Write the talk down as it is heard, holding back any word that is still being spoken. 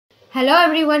Hello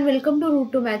everyone, welcome to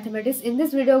Root to Mathematics. In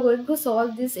this video, we are going to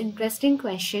solve this interesting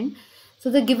question. So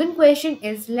the given question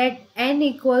is, let n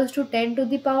equals to 10 to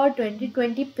the power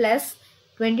 2020 plus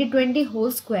 2020 whole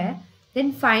square.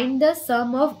 Then find the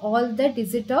sum of all the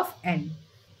digits of n.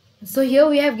 So here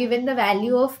we have given the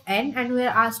value of n and we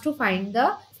are asked to find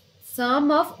the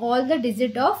sum of all the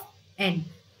digits of n.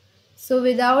 So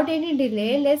without any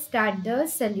delay, let's start the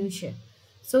solution.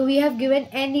 So we have given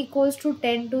n equals to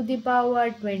 10 to the power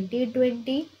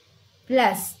 2020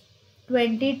 plus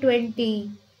 2020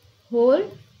 whole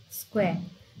square.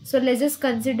 So let's just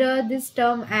consider this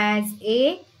term as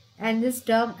a and this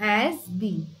term as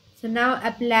b. So now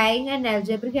applying an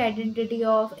algebraic identity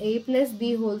of a plus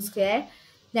b whole square,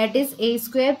 that is a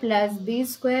square plus b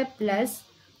square plus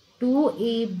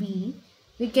 2ab,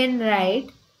 we can write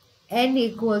n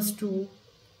equals to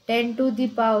 10 to the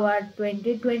power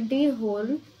 2020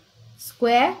 whole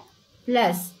square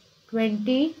plus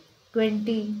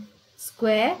 2020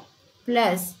 square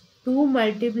plus 2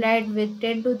 multiplied with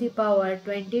 10 to the power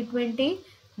 2020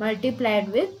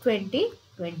 multiplied with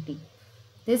 2020.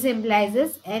 This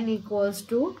implies n equals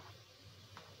to,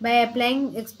 by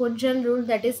applying exponential rule,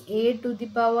 that is a to the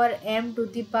power m to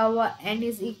the power n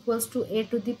is equals to a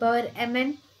to the power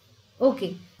mn.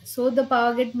 Okay, so the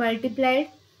power get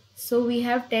multiplied. So we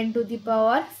have 10 to the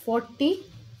power 40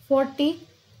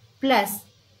 plus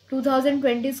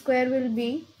 2020 square will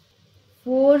be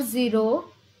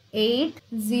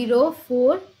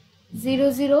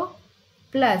 4080400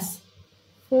 plus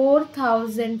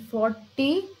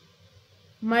 4040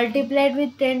 multiplied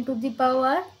with 10 to the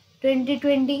power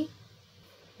 2020.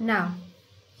 Now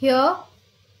here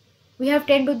we have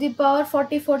 10 to the power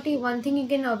 40. One thing you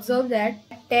can observe that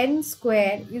 10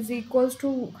 square is equals to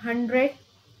 100.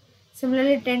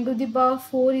 Similarly, 10 to the power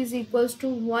 4 is equals to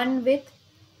 1 with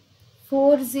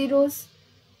 4 zeros.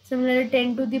 Similarly,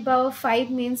 10 to the power 5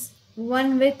 means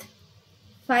 1 with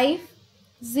 5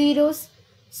 zeros.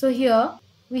 So here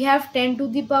we have 10 to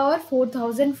the power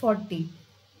 4040.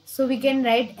 So we can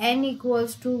write n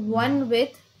equals to 1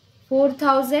 with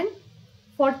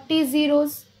 4040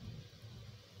 zeros.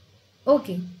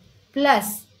 Okay,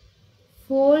 plus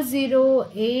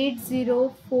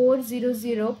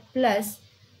 4080400 plus,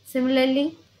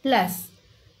 similarly plus.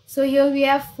 So here we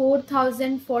have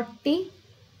 4040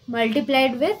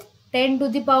 multiplied with 10 to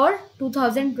the power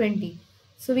 2020.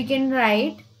 So we can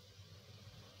write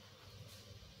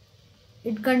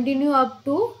it continue up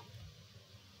to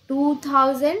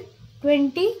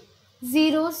 2020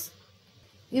 zeros.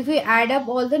 If we add up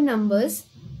all the numbers,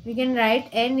 we can write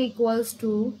n equals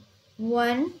to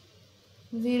 1,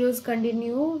 zeros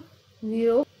continue,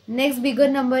 0. Next bigger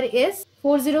number is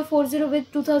 4040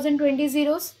 with 2020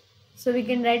 zeros. So we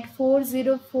can write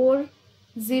 4040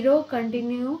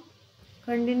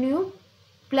 continue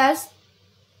plus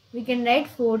we can write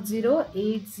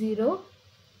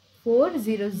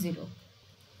 4080400.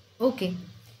 Okay.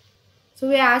 So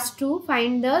we are asked to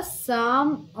find the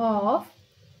sum of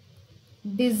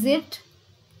digit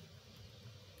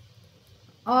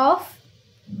of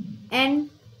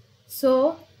n.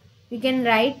 So we can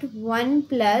write 1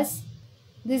 plus,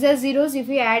 these are zeros, if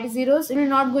we add zeros it will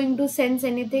not going to sense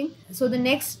anything. So the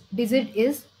next digit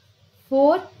is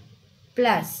 4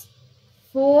 plus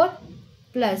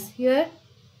here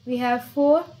we have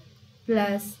 4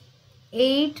 plus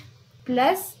 8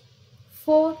 plus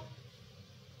 4.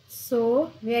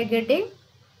 So we are getting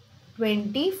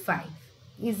 25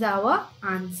 is our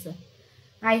answer.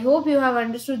 I hope you have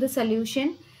understood the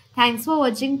solution. Thanks for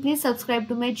watching. Please subscribe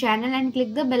to my channel and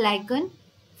click the bell icon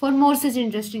for more such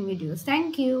interesting videos.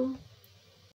 Thank you.